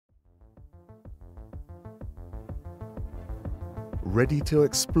ready to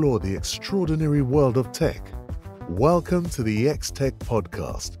explore the extraordinary world of tech? Welcome to the XTech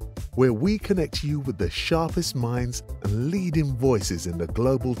podcast, where we connect you with the sharpest minds and leading voices in the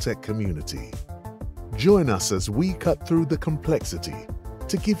global tech community. Join us as we cut through the complexity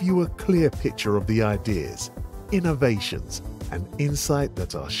to give you a clear picture of the ideas, innovations, and insight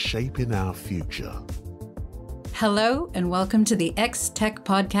that are shaping our future. Hello, and welcome to the XTech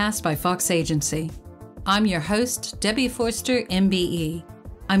podcast by Fox Agency. I'm your host, Debbie Forster, MBE.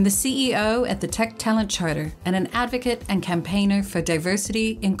 I'm the CEO at the Tech Talent Charter and an advocate and campaigner for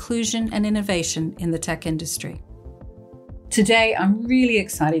diversity, inclusion, and innovation in the tech industry. Today, I'm really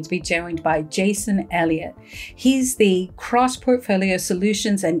excited to be joined by Jason Elliott. He's the cross-portfolio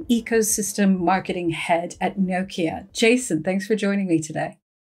solutions and ecosystem marketing head at Nokia. Jason, thanks for joining me today.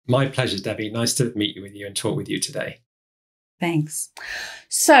 My pleasure, Debbie. Nice to meet with you and talk with you today. Thanks.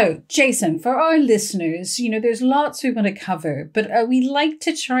 So, Jason, for our listeners, there's lots we want to cover, but we like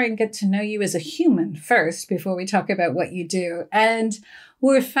to try and get to know you as a human first before we talk about what you do. And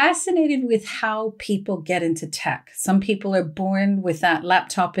we're fascinated with how people get into tech. Some people are born with that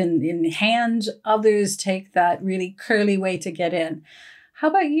laptop in hand. Others take that really curly way to get in. How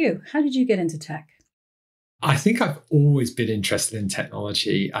about you? How did you get into tech? I think I've always been interested in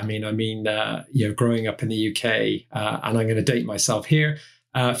technology. Growing up in the UK, and I'm going to date myself here.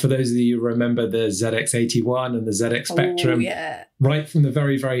 For those of you who remember the ZX81 and the ZX Spectrum, right from the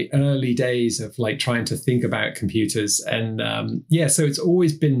very, very early days of trying to think about computers. And so it's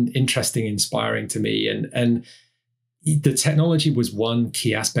always been interesting, inspiring to me. And the technology was one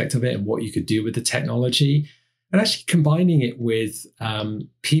key aspect of it and what you could do with the technology. And actually combining it with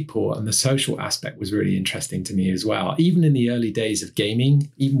people and the social aspect was really interesting to me as well. Even in the early days of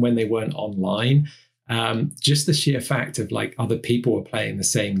gaming, even when they weren't online, just the sheer fact of other people were playing the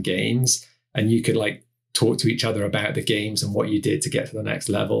same games and you could talk to each other about the games and what you did to get to the next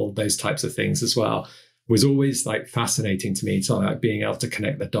level, those types of things as well, was always fascinating to me. So being able to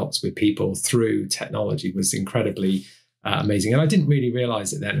connect the dots with people through technology was incredibly amazing. And I didn't really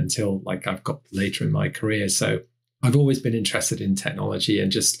realize it then until I've got later in my career. So I've always been interested in technology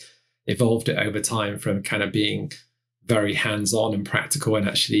and just evolved it over time from kind of being very hands-on and practical and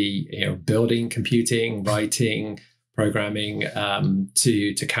actually, building, computing, writing, programming,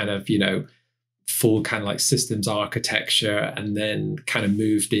 to kind of, full kind of systems architecture, and then kind of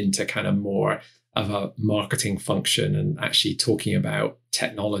moved into kind of more of a marketing function and actually talking about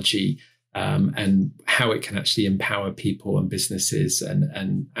technology and how it can actually empower people and businesses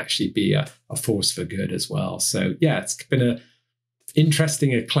and actually be a force for good as well. So it's been a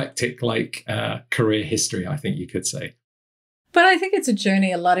interesting, eclectic career history, I think you could say. But I think it's a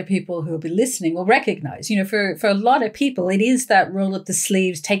journey a lot of people who will be listening will recognize. For a lot of people, it is that roll up the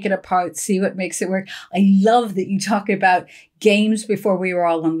sleeves, take it apart, see what makes it work. I love that you talk about games before we were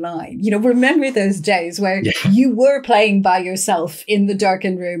all online. Remember those days where you were playing by yourself in the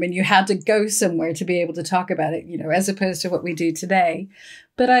darkened room and you had to go somewhere to be able to talk about it, as opposed to what we do today.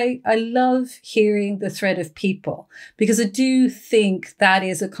 But I love hearing the thread of people, because I do think that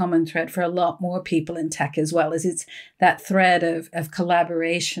is a common thread for a lot more people in tech as well, as it's that thread of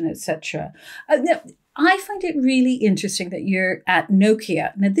collaboration, etc. I find it really interesting that you're at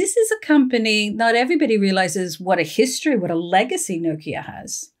Nokia. Now, this is a company, not everybody realizes what a history, what a legacy Nokia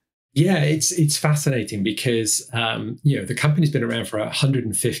has. Yeah, it's fascinating because, the company's been around for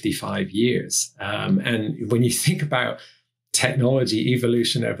 155 years. And when you think about technology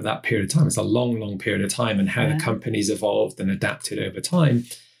evolution over that period of time, it's a long, long period of time, and how the company's evolved and adapted over time.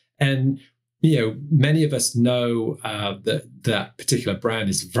 And many of us know that particular brand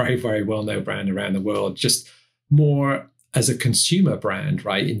is a very, very well-known brand around the world, just more as a consumer brand,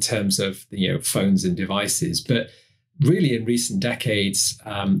 right, in terms of phones and devices. But really in recent decades,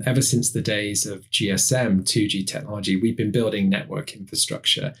 ever since the days of GSM, 2G technology, we've been building network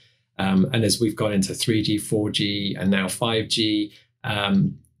infrastructure. And as we've gone into 3G, 4G, and now 5G,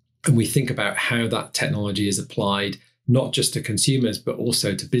 and we think about how that technology is applied, not just to consumers, but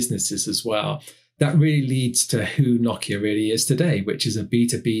also to businesses as well, that really leads to who Nokia really is today, which is a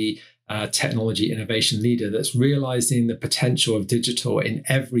B2B technology innovation leader that's realizing the potential of digital in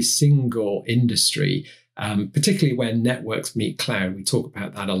every single industry, particularly when networks meet cloud. We talk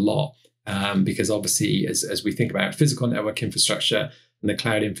about that a lot because obviously as we think about physical network infrastructure and the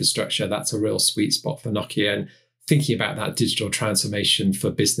cloud infrastructure, that's a real sweet spot for Nokia. And thinking about that digital transformation for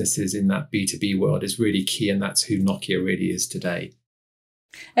businesses in that B2B world is really key. And that's who Nokia really is today.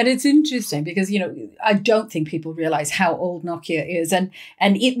 And it's interesting because, I don't think people realize how old Nokia is. And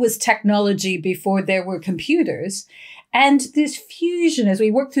it was technology before there were computers. And this fusion, as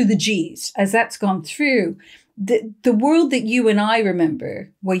we work through the Gs, as that's gone through, the world that you and I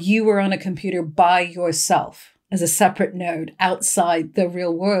remember, where you were on a computer by yourself as a separate node outside the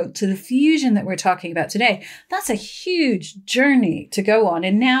real world, to the fusion that we're talking about today, that's a huge journey to go on.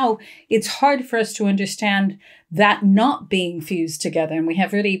 And now it's hard for us to understand that not being fused together. And we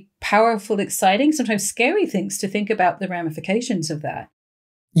have really powerful, exciting, sometimes scary things to think about the ramifications of that.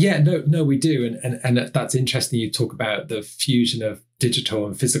 Yeah, no, we do. And that's interesting. You talk about the fusion of digital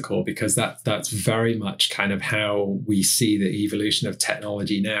and physical, because that's very much kind of how we see the evolution of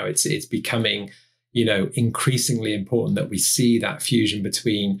technology now. It's becoming, increasingly important that we see that fusion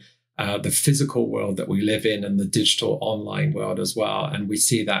between the physical world that we live in and the digital online world as well. And we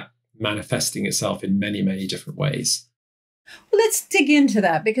see that manifesting itself in many, many different ways. Well, let's dig into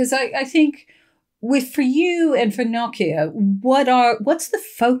that, because I think for you and for Nokia, what's the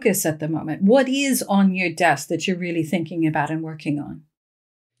focus at the moment? What is on your desk that you're really thinking about and working on?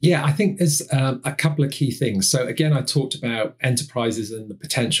 Yeah, I think there's a couple of key things. So again, I talked about enterprises and the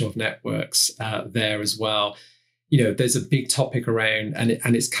potential of networks there as well. There's a big topic around,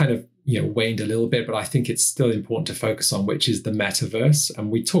 and it's kind of waned a little bit, but I think it's still important to focus on, which is the metaverse. And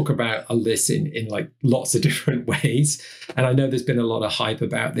we talk about this in like lots of different ways. And I know there's been a lot of hype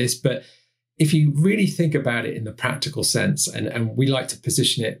about this, but if you really think about it in the practical sense, and we like to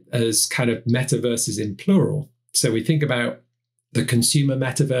position it as kind of metaverses in plural. So we think about the consumer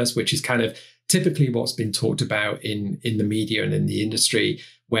metaverse, which is kind of typically what's been talked about in the media and in the industry,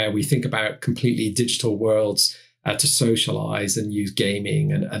 where we think about completely digital worlds to socialize and use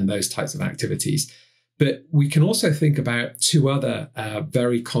gaming and those types of activities. But we can also think about two other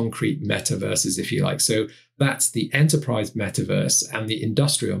very concrete metaverses, if you like. So that's the enterprise metaverse and the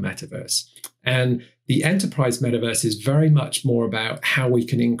industrial metaverse. And the enterprise metaverse is very much more about how we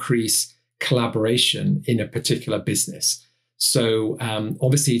can increase collaboration in a particular business. So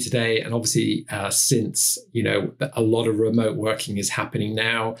obviously today, and obviously since, a lot of remote working is happening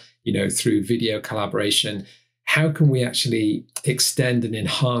now, through video collaboration, how can we actually extend and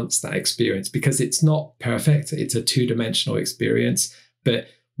enhance that experience? Because it's not perfect. It's a two-dimensional experience. But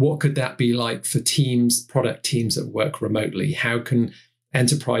what could that be like for teams, product teams that work remotely? How can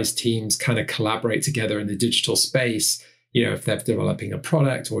enterprise teams kind of collaborate together in the digital space? If they're developing a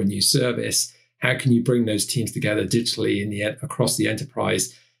product or a new service, how can you bring those teams together digitally across the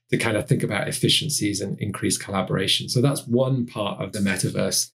enterprise to kind of think about efficiencies and increase collaboration? So that's one part of the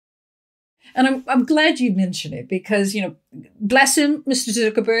metaverse. And I'm glad you mentioned it, because, bless him, Mr.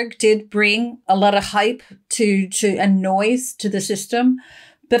 Zuckerberg did bring a lot of hype and noise to the system.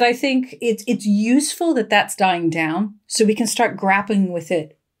 But I think it's useful that that's dying down so we can start grappling with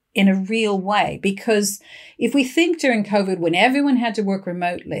it in a real way. Because if we think during COVID, when everyone had to work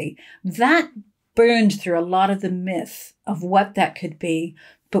remotely, that burned through a lot of the myth of what that could be,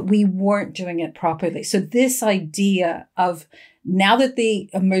 but we weren't doing it properly. So this idea of, now that the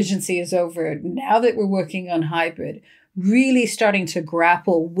emergency is over, now that we're working on hybrid, really starting to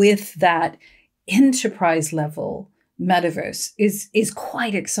grapple with that enterprise level metaverse is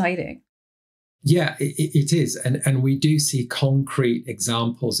quite exciting. Yeah, it is. And we do see concrete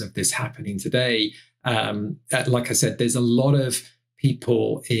examples of this happening today. Like I said, there's a lot of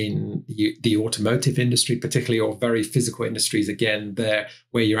people in the automotive industry, particularly, or very physical industries, again, there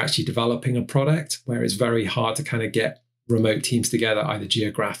where you're actually developing a product, where it's very hard to kind of get remote teams together, either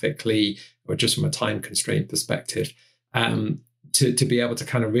geographically or just from a time constraint perspective, to be able to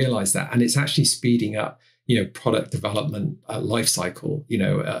kind of realize that. And it's actually speeding up, product development life cycle,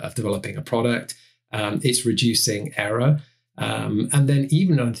 of developing a product. It's reducing error. And then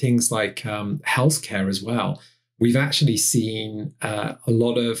even on things like healthcare as well, we've actually seen a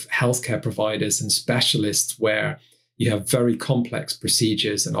lot of healthcare providers and specialists where you have very complex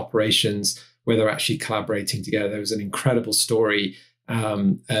procedures and operations where they're actually collaborating together. There was an incredible story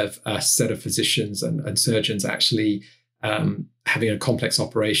of a set of physicians and surgeons actually having a complex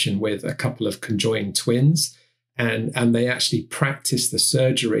operation with a couple of conjoined twins. And they actually practiced the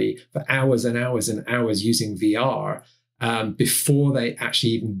surgery for hours and hours and hours using VR before they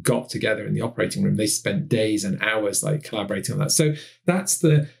actually even got together in the operating room. They spent days and hours collaborating on that. So that's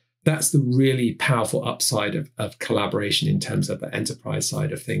the really powerful upside of collaboration in terms of the enterprise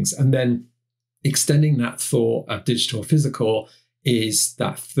side of things. And then extending that thought of digital physical is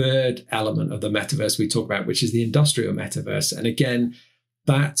that third element of the metaverse we talk about, which is the industrial metaverse. And again,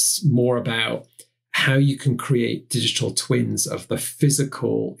 that's more about how you can create digital twins of the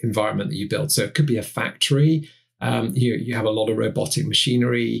physical environment that you build. So it could be a factory. You have a lot of robotic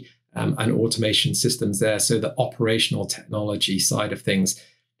machinery and automation systems there. So the operational technology side of things,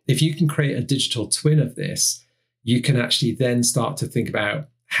 if you can create a digital twin of this, you can actually then start to think about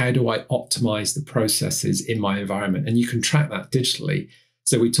how do I optimize the processes in my environment? And you can track that digitally.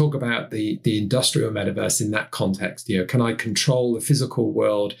 So we talk about the industrial metaverse in that context. Can I control the physical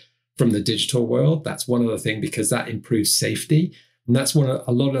world from the digital world? That's one other thing, because that improves safety. And that's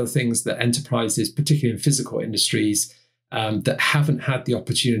a lot of the things that enterprises, particularly in physical industries, that haven't had the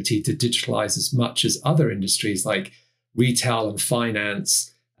opportunity to digitalize as much as other industries like retail and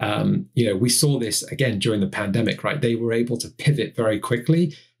finance. We saw this again during the pandemic, right? They were able to pivot very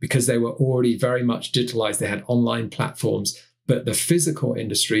quickly because they were already very much digitalized. They had online platforms, but the physical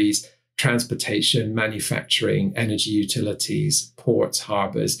industries, transportation, manufacturing, energy utilities, ports,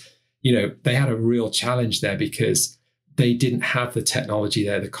 harbors, they had a real challenge there because they didn't have the technology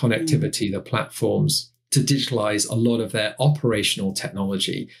there, the connectivity, the platforms to digitalize a lot of their operational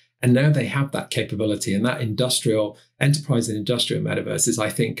technology. And now they have that capability, and that industrial enterprise and industrial metaverses, I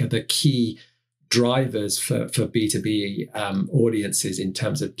think, are the key drivers for B2B audiences in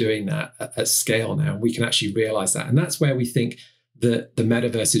terms of doing that at scale now. We can actually realize that. And that's where we think that the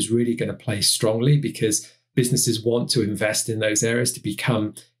metaverse is really going to play strongly, because businesses want to invest in those areas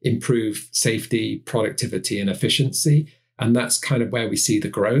to improve safety, productivity, and efficiency. And that's kind of where we see the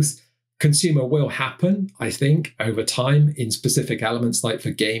growth. Consumer will happen, I think, over time in specific elements like for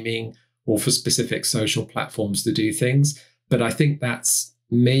gaming or for specific social platforms to do things. But I think that's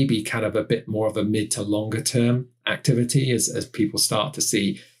maybe kind of a bit more of a mid to longer term activity as people start to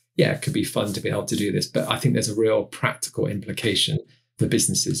see, it could be fun to be able to do this. But I think there's a real practical implication for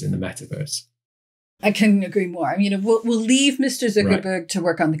businesses in the metaverse. I couldn't agree more. I mean, we'll leave Mr. Zuckerberg to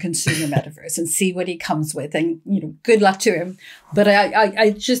work on the consumer metaverse and see what he comes with, and good luck to him. But I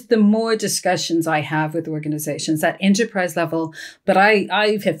just, the more discussions I have with organizations at enterprise level, but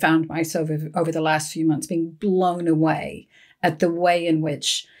I have found myself over the last few months being blown away at the way in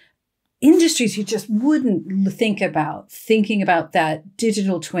which industries you just wouldn't thinking about that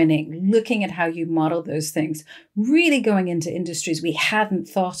digital twinning, looking at how you model those things, really going into industries we hadn't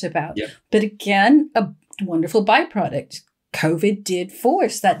thought about. Yeah. But again, a wonderful byproduct. COVID did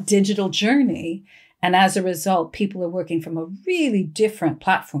force that digital journey. And as a result, people are working from a really different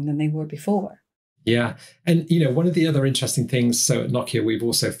platform than they were before. Yeah. And, one of the other interesting things, so at Nokia, we've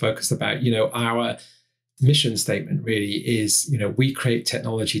also focused about, our mission statement really is, we create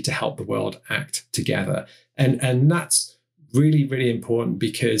technology to help the world act together. And that's really, really important,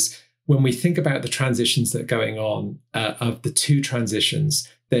 because when we think about the transitions that are going on, of the two transitions,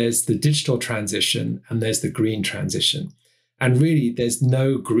 there's the digital transition and there's the green transition. And really, there's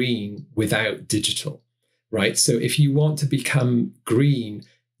no green without digital, right? So if you want to become green,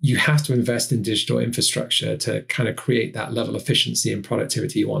 you have to invest in digital infrastructure to kind of create that level of efficiency and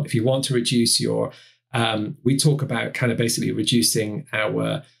productivity you want. If you want to reduce your we talk about kind of basically reducing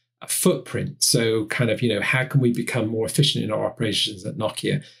our footprint. So kind of, how can we become more efficient in our operations at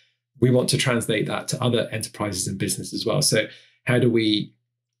Nokia? We want to translate that to other enterprises and business as well. So how do we,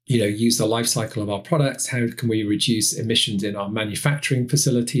 use the life cycle of our products? How can we reduce emissions in our manufacturing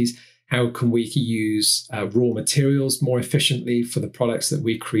facilities? How can we use raw materials more efficiently for the products that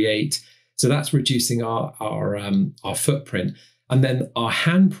we create? So that's reducing our footprint. And then our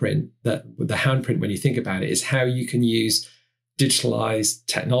handprint, when you think about it, is how you can use digitalized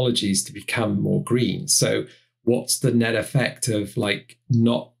technologies to become more green. So what's the net effect of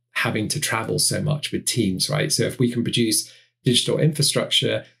not having to travel so much with teams, right? So if we can produce digital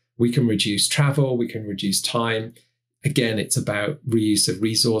infrastructure, we can reduce travel, we can reduce time. Again, it's about reuse of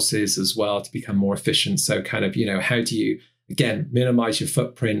resources as well to become more efficient. So kind of, how do you, again, minimize your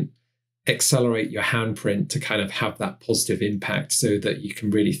footprint, accelerate your handprint to kind of have that positive impact, so that you can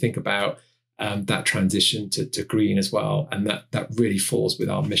really think about that transition to green as well. And that really falls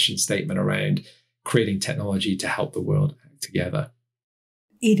with our mission statement around creating technology to help the world act together.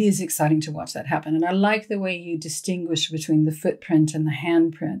 It is exciting to watch that happen. And I like the way you distinguish between the footprint and the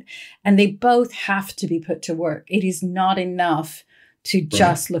handprint. And they both have to be put to work. It is not enough to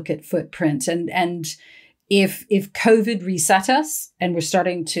just look at footprint. And if COVID reset us and we're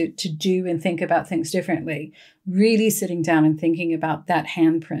starting to do and think about things differently, really sitting down and thinking about that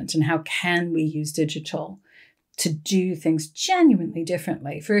handprint and how can we use digital to do things genuinely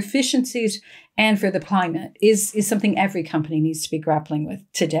differently for efficiencies and for the climate is something every company needs to be grappling with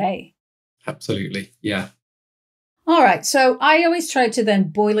today. Absolutely. Yeah. All right. So I always try to then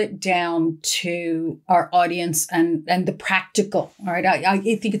boil it down to our audience and the practical. All right. I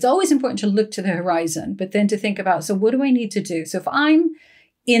think it's always important to look to the horizon, but then to think about, so what do I need to do? So if I'm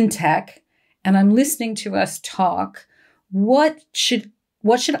in tech and I'm listening to us talk, what should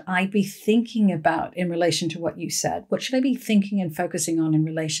I be thinking about in relation to what you said? What should I be thinking and focusing on in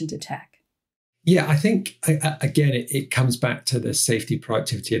relation to tech? Yeah, I think, again, it comes back to the safety,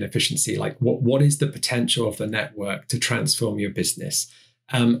 productivity, and efficiency. Like, what is the potential of the network to transform your business?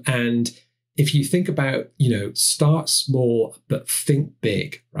 And if you think about, start small, but think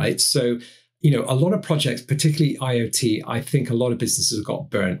big, right? So, a lot of projects, particularly IoT, I think a lot of businesses got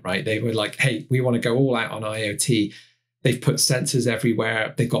burnt, right? They were like, hey, we want to go all out on IoT. They've put sensors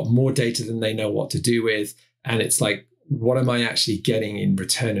everywhere. They've got more data than they know what to do with. And it's like, what am I actually getting in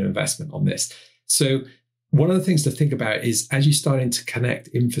return of investment on this? So one of the things to think about is as you're starting to connect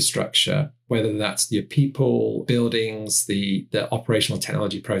infrastructure, whether that's your people, buildings, the operational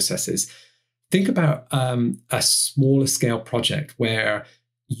technology processes, think about a smaller scale project where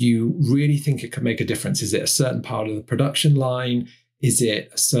you really think it can make a difference. Is it a certain part of the production line? Is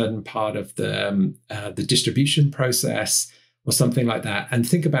it a certain part of the distribution process or something like that? And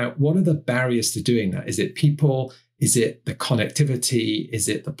think about what are the barriers to doing that? Is it people? Is it the connectivity? Is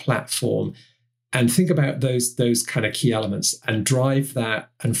it the platform? And think about those kind of key elements and drive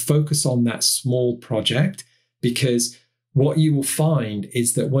that and focus on that small project, because what you will find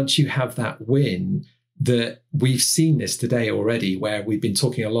is that once you have that win, that we've seen this today already, where we've been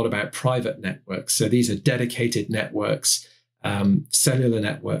talking a lot about private networks. So these are dedicated networks, cellular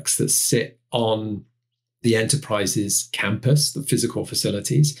networks that sit on the enterprise's campus, the physical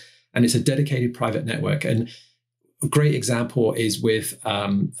facilities, and it's a dedicated private network. And a great example is with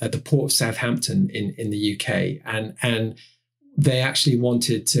at the Port of Southampton in the UK. And they actually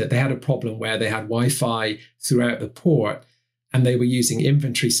they had a problem where they had Wi-Fi throughout the port, and they were using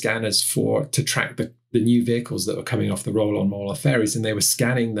inventory scanners to track the new vehicles that were coming off the roll-on, roll-off ferries, and they were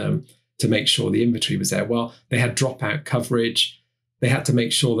scanning them to make sure the inventory was there. Well, they had dropout coverage. They had to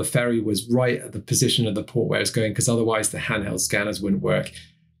make sure the ferry was right at the position of the port where it's going, because otherwise the handheld scanners wouldn't work.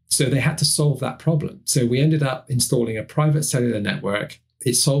 So they had to solve that problem. So we ended up installing a private cellular network.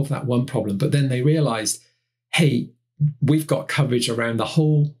 It solved that one problem, but then they realized, hey, we've got coverage around the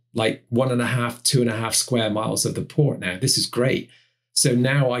whole 1.5, 2.5 square miles of the port now. This is great. So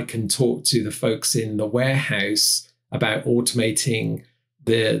now I can talk to the folks in the warehouse about automating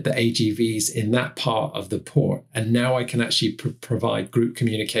the AGVs in that part of the port. And now I can actually provide group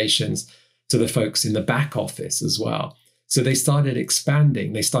communications to the folks in the back office as well. So they started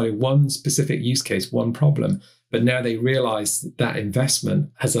expanding. They started one specific use case, one problem, but now they realized that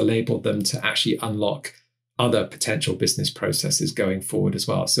investment has enabled them to actually unlock other potential business processes going forward as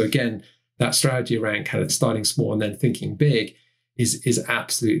well. So again, that strategy around kind of starting small and then thinking big is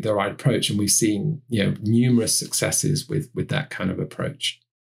absolutely the right approach. And we've seen, numerous successes with that kind of approach.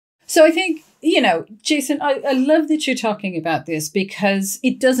 So I think, Jason, I love that you're talking about this, because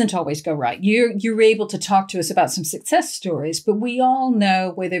it doesn't always go right. You're able to talk to us about some success stories, but we all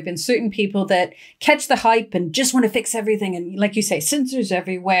know where there have been certain people that catch the hype and just want to fix everything. And like you say, sensors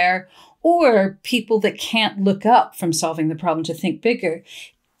everywhere, or people that can't look up from solving the problem to think bigger.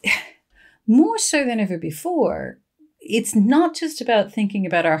 More so than ever before, it's not just about thinking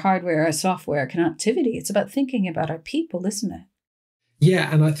about our hardware, our software, our connectivity. It's about thinking about our people, isn't it?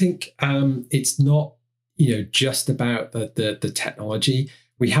 Yeah, and I think it's not, just about the technology.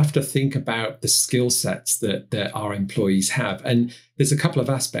 We have to think about the skill sets that our employees have, and there's a couple of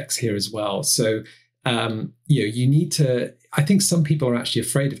aspects here as well. So, you need to. I think some people are actually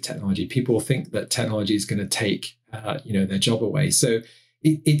afraid of technology. People think that technology is going to take, their job away. So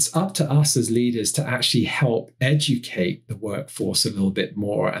it's up to us as leaders to actually help educate the workforce a little bit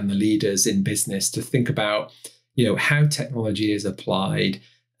more, and the leaders in business to think about, how technology is applied,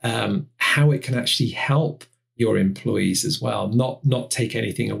 how it can actually help your employees as well, not take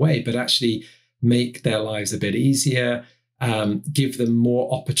anything away, but actually make their lives a bit easier, give them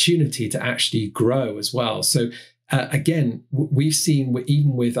more opportunity to actually grow as well. So again, we've seen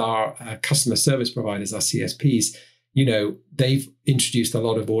even with our customer service providers, our CSPs, they've introduced a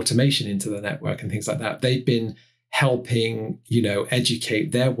lot of automation into the network and things like that. They've been helping,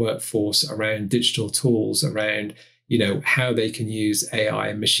 educate their workforce around digital tools, around, how they can use AI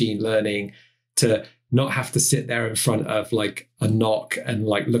and machine learning to not have to sit there in front of a knock and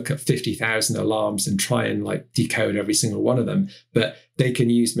look at 50,000 alarms and try and decode every single one of them. But they can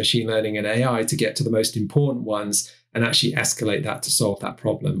use machine learning and AI to get to the most important ones and actually escalate that to solve that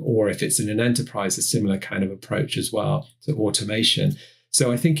problem. Or if it's in an enterprise, a similar kind of approach as well to automation.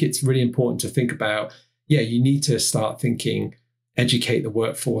 So I think it's really important to think about, you need to start thinking, educate the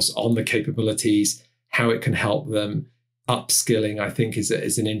workforce on the capabilities, how it can help them. Upskilling, I think, is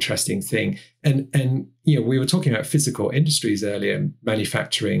an interesting thing. And we were talking about physical industries earlier,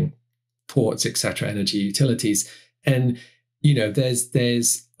 manufacturing, ports, etc., energy, utilities. And,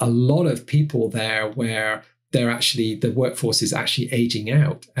 there's a lot of people there where the workforce is actually aging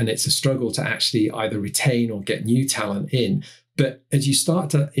out, and it's a struggle to actually either retain or get new talent in. But as you start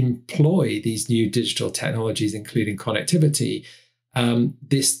to employ these new digital technologies, including connectivity,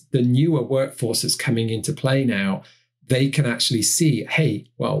 the newer workforce that's coming into play now, they can actually see, hey,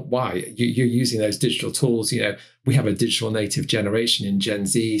 well, why? You're using those digital tools. We have a digital native generation in Gen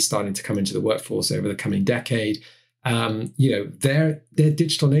Z starting to come into the workforce over the coming decade. They're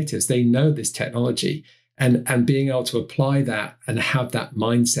digital natives. They know this technology, and being able to apply that and have that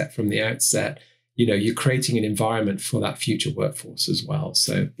mindset from the outset, you're creating an environment for that future workforce as well.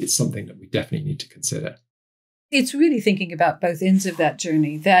 So it's something that we definitely need to consider. It's really thinking about both ends of that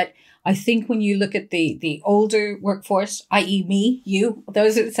journey, that I think when you look at the older workforce, i.e. me, you,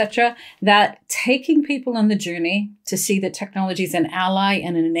 those, etc., that taking people on the journey to see that technology is an ally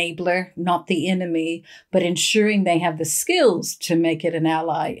and an enabler, not the enemy, but ensuring they have the skills to make it an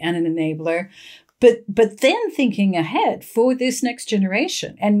ally and an enabler. But then thinking ahead for this next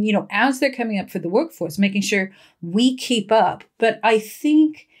generation and, as they're coming up for the workforce, making sure we keep up. But I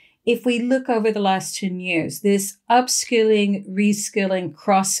think if we look over the last 10 years, this upskilling, reskilling,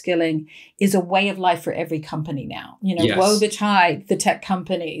 cross-skilling is a way of life for every company now. Yes. Woe betide the tech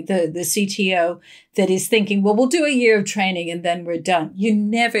company, the CTO that is thinking, well, we'll do a year of training and then we're done. You're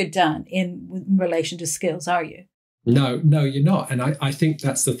never done in relation to skills, are you? No, you're not. And I think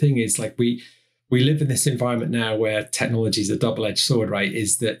that's the thing is like we live in this environment now where technology is a double-edged sword, right?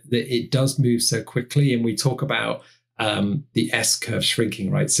 Is that it does move so quickly. And we talk about the S-curve shrinking,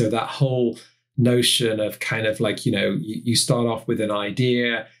 right? So that whole notion of kind of like, you start off with an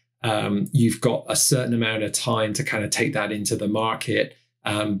idea, you've got a certain amount of time to kind of take that into the market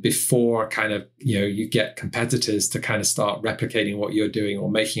before kind of, you get competitors to kind of start replicating what you're doing or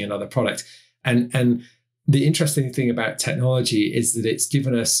making another product. And the interesting thing about technology is that it's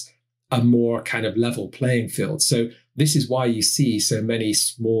given us a more kind of level playing field. So this is why you see so many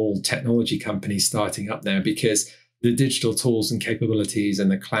small technology companies starting up now, because the digital tools and capabilities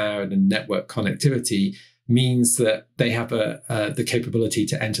and the cloud and network connectivity means that they have the capability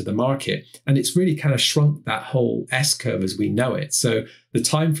to enter the market. And it's really kind of shrunk that whole S-curve as we know it. So the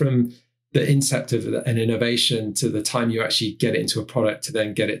time from the incept of an innovation to the time you actually get it into a product to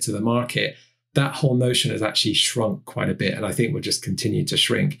then get it to the market, that whole notion has actually shrunk quite a bit. And I think will just continue to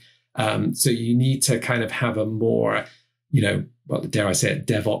shrink. So you need to kind of have a more, dare I say it,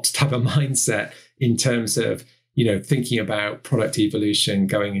 DevOps type of mindset in terms of, thinking about product evolution,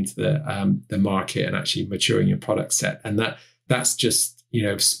 going into the market and actually maturing your product set. And that's just,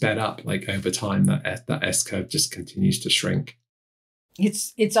 sped up like over time, that S-curve just continues to shrink.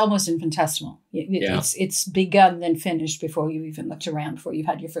 It's almost infinitesimal. It's begun then finished before you even looked around, before you've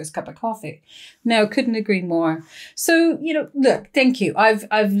had your first cup of coffee. No, couldn't agree more. So, look, thank you.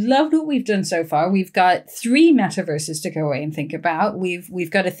 I've loved what we've done so far. We've got 3 metaverses to go away and think about. We've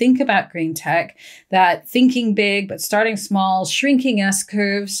got to think about green tech, that thinking big, but starting small, shrinking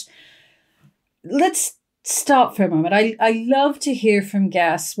S-curves. Let's stop for a moment. I love to hear from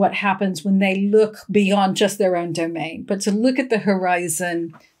guests what happens when they look beyond just their own domain, but to look at the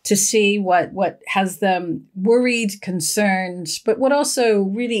horizon, to see what has them worried, concerned, but what also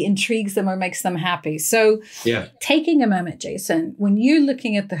really intrigues them or makes them happy. So taking a moment, Jason, when you're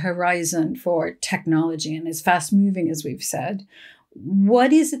looking at the horizon for technology and as fast moving as we've said,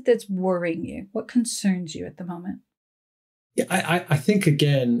 what is it that's worrying you? What concerns you at the moment? Yeah, I think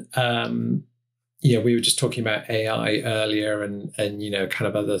again, we were just talking about AI earlier and kind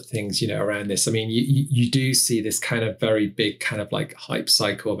of other things, around this. I mean, you do see this kind of very big kind of like hype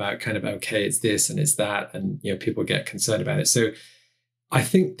cycle about kind of, okay, it's this and it's that. And, people get concerned about it. So I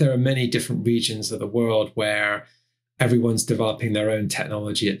think there are many different regions of the world where everyone's developing their own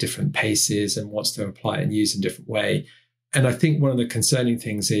technology at different paces and wants to apply it and use in a different way. And I think one of the concerning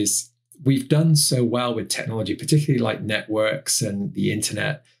things is we've done so well with technology, particularly like networks and the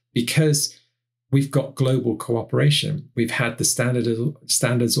internet, because we've got global cooperation. We've had the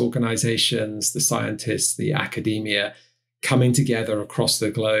standards organizations, the scientists, the academia coming together across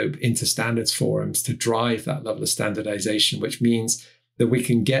the globe into standards forums to drive that level of standardization, which means that we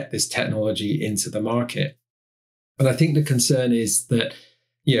can get this technology into the market. But I think the concern is that,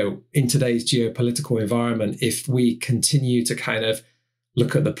 in today's geopolitical environment, if we continue to kind of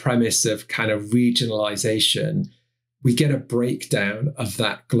look at the premise of kind of regionalization, we get a breakdown of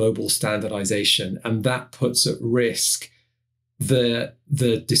that global standardization, and that puts at risk the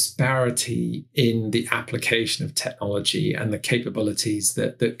disparity in the application of technology and the capabilities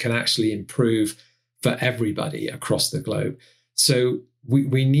that can actually improve for everybody across the globe. So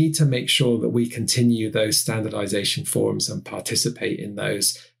we need to make sure that we continue those standardization forums and participate in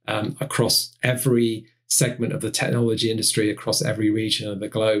those across every segment of the technology industry across every region of the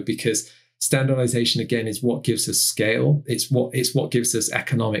globe, because standardization, again, is what gives us scale. It's what gives us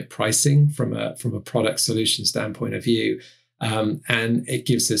economic pricing from a product solution standpoint of view. And it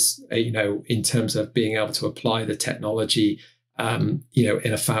gives us, in terms of being able to apply the technology,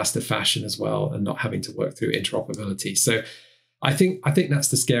 in a faster fashion as well, and not having to work through interoperability. So I think that's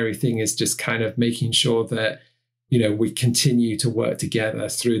the scary thing, is just kind of making sure that, we continue to work together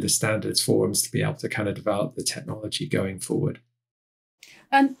through the standards forums to be able to kind of develop the technology going forward.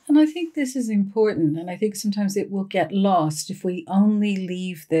 And I think this is important. And I think sometimes it will get lost if we only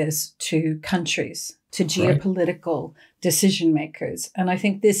leave this to countries, to geopolitical decision makers. And I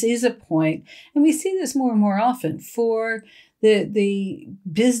think this is a point, and we see this more and more often, for the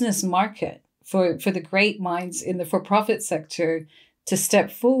business market, for the great minds in the for-profit sector to step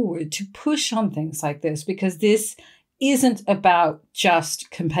forward, to push on things like this, because this isn't about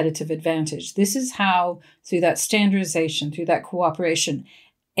just competitive advantage. This is how, through that standardization, through that cooperation,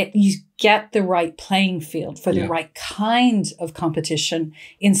 you get the right playing field for the right kind of competition,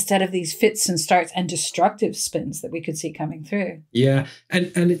 instead of these fits and starts and destructive spins that we could see coming through. Yeah.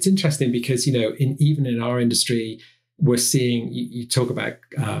 And it's interesting because, even in our industry, we're seeing, you talk about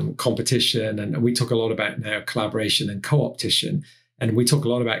competition, and we talk a lot about now collaboration and co-opetition. And we talk a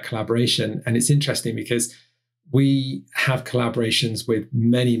lot about collaboration. And it's interesting because we have collaborations with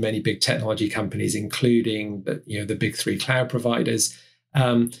many, many big technology companies, including the big three cloud providers.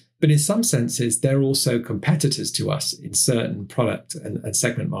 But in some senses, they're also competitors to us in certain product and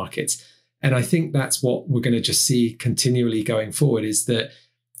segment markets. And I think that's what we're going to just see continually going forward, is that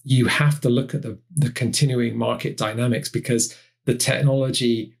you have to look at the continuing market dynamics, because the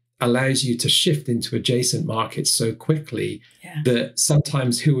technology allows you to shift into adjacent markets so quickly that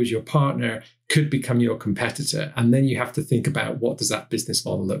sometimes who is your partner could become your competitor. And then you have to think about, what does that business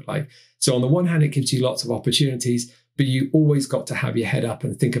model look like? So on the one hand, it gives you lots of opportunities, but you always got to have your head up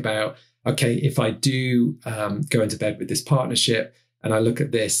and think about, okay, if I do go into bed with this partnership and I look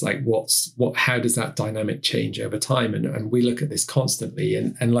at this, like how does that dynamic change over time? And we look at this constantly.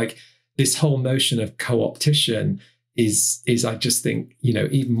 And like this whole notion of co-opetition is I just think,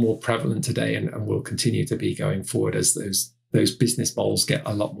 even more prevalent today, and will continue to be going forward as those business models get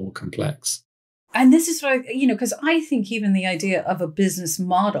a lot more complex. And this is what because I think even the idea of a business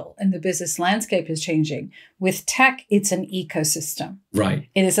model and the business landscape is changing. With tech, it's an ecosystem. Right.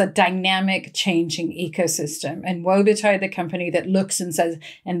 It is a dynamic, changing ecosystem. And woe betide the company that looks and says,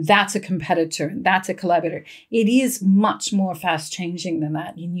 and that's a competitor, and that's a collaborator. It is much more fast changing than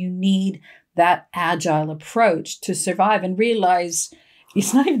that. And you need that agile approach to survive and realize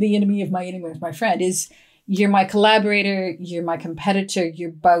it's not even the enemy of my friend. You're my collaborator, you're my competitor,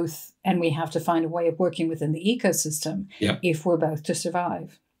 you're both, and we have to find a way of working within the ecosystem if we're both to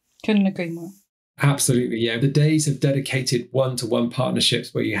survive. Couldn't agree more. Absolutely, yeah. The days of dedicated one-to-one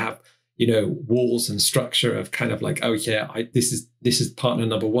partnerships where you have, walls and structure of kind of like, this is partner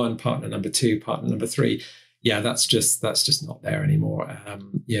number one, partner number two, partner number three. Yeah, that's just not there anymore.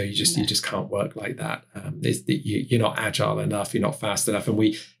 You just can't work like that. You're not agile enough. You're not fast enough. And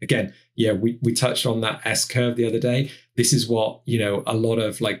we touched on that S curve the other day. This is what a lot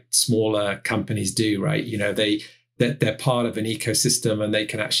of like smaller companies do, right? They're part of an ecosystem, and they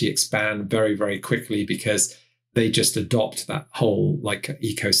can actually expand very, very quickly because they just adopt that whole like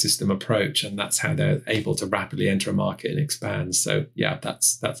ecosystem approach, and that's how they're able to rapidly enter a market and expand. So yeah,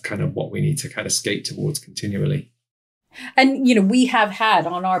 that's kind of what we need to kind of skate towards continually. And we have had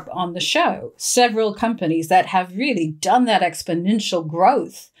on the show several companies that have really done that exponential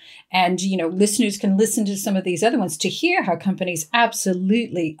growth, and listeners can listen to some of these other ones to hear how companies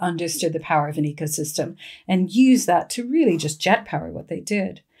absolutely understood the power of an ecosystem and use that to really just jet power what they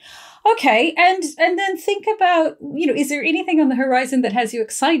did. Okay, and then think about, is there anything on the horizon that has you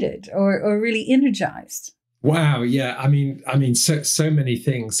excited or really energized? Wow, yeah. I mean, so many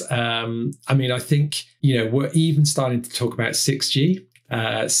things. I think we're even starting to talk about 6G.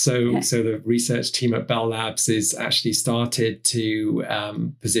 So the research team at Bell Labs is actually started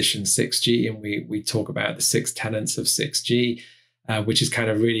to position 6G, and we talk about the 6 tenets of 6G, which is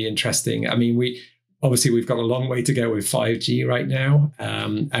kind of really interesting. I mean, we've got a long way to go with 5G right now.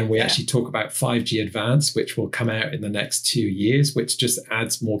 And we actually talk about 5G Advanced, which will come out in the next 2 years, which just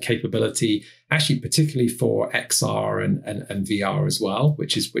adds more capability, actually, particularly for XR and VR as well,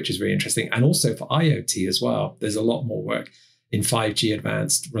 which is really interesting. And also for IoT as well. There's a lot more work in 5G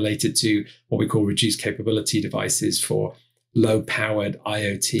Advanced related to what we call reduced capability devices for low powered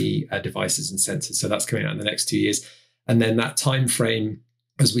IoT devices and sensors. So that's coming out in the next 2 years. And then that time frame,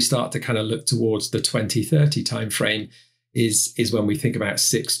 as we start to kind of look towards the 2030 timeframe, is when we think about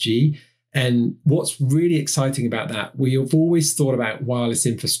 6G. And what's really exciting about that, we have always thought about wireless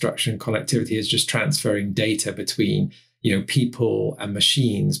infrastructure and connectivity as just transferring data between, people and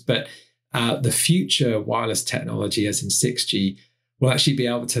machines. But the future wireless technology, as in 6G, will actually be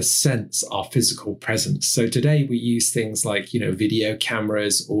able to sense our physical presence. So today we use things like, video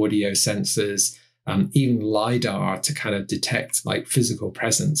cameras, audio sensors, even LiDAR to kind of detect like physical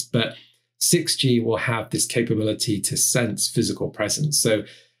presence. But 6G will have this capability to sense physical presence. So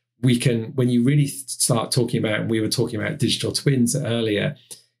we can, when you really start talking about, and we were talking about digital twins earlier,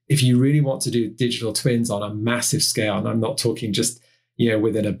 if you really want to do digital twins on a massive scale, and I'm not talking just,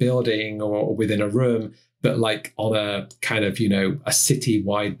 within a building or within a room, but like on a kind of, a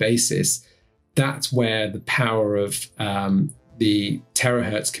city-wide basis, that's where the power of the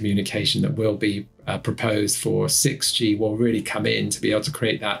terahertz communication that will be proposed for 6G will really come in to be able to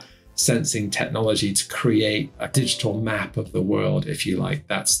create that sensing technology to create a digital map of the world, if you like.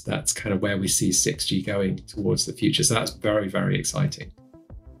 That's kind of where we see 6G going towards the future. So that's very, very exciting.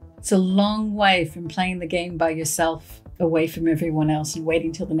 It's a long way from playing the game by yourself, away from everyone else, and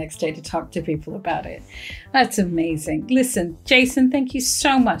waiting till the next day to talk to people about it. That's amazing. Listen, Jason, thank you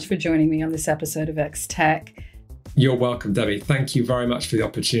so much for joining me on this episode of XTech. You're welcome, Debbie. Thank you very much for the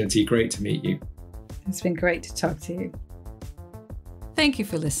opportunity. Great to meet you. It's been great to talk to you. Thank you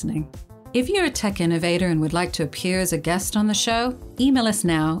for listening. If you're a tech innovator and would like to appear as a guest on the show, email us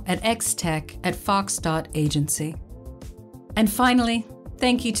now at xtech@fox.agency. And finally,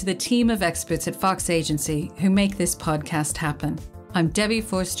 thank you to the team of experts at Fox Agency who make this podcast happen. I'm Debbie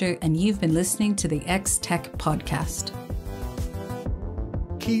Forster, and you've been listening to the XTech podcast.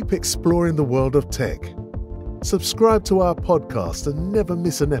 Keep exploring the world of tech. Subscribe to our podcast and never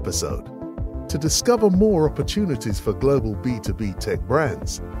miss an episode. To discover more opportunities for global B2B tech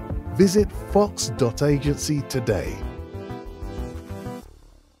brands, visit fox.agency today.